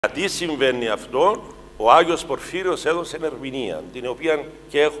Γιατί συμβαίνει αυτό, ο Άγιος Πορφύριος έδωσε ερμηνεία, την οποία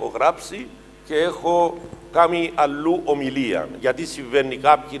και έχω γράψει και έχω κάνει αλλού ομιλία. Γιατί συμβαίνει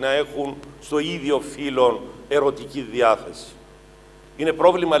κάποιοι να έχουν στο ίδιο φύλο ερωτική διάθεση. Είναι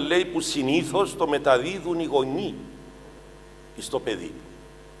πρόβλημα, λέει, που συνήθως το μεταδίδουν οι γονείς στο παιδί.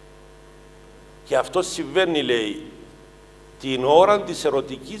 Και αυτό συμβαίνει, λέει, την ώρα της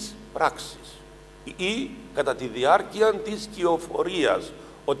ερωτικής πράξης ή κατά τη διάρκεια της κυοφορίας,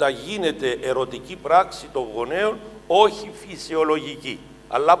 όταν γίνεται ερωτική πράξη των γονέων, όχι φυσιολογική,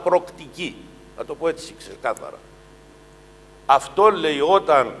 αλλά προκτική. Να το πω έτσι ξεκάθαρα. Αυτό, λέει,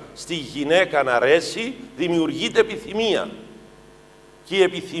 όταν στη γυναίκα να αρέσει, δημιουργείται επιθυμία. Και η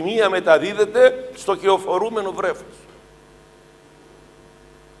επιθυμία μεταδίδεται στο κυοφορούμενο βρέφος.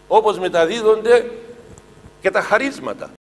 Όπως μεταδίδονται και τα χαρίσματα.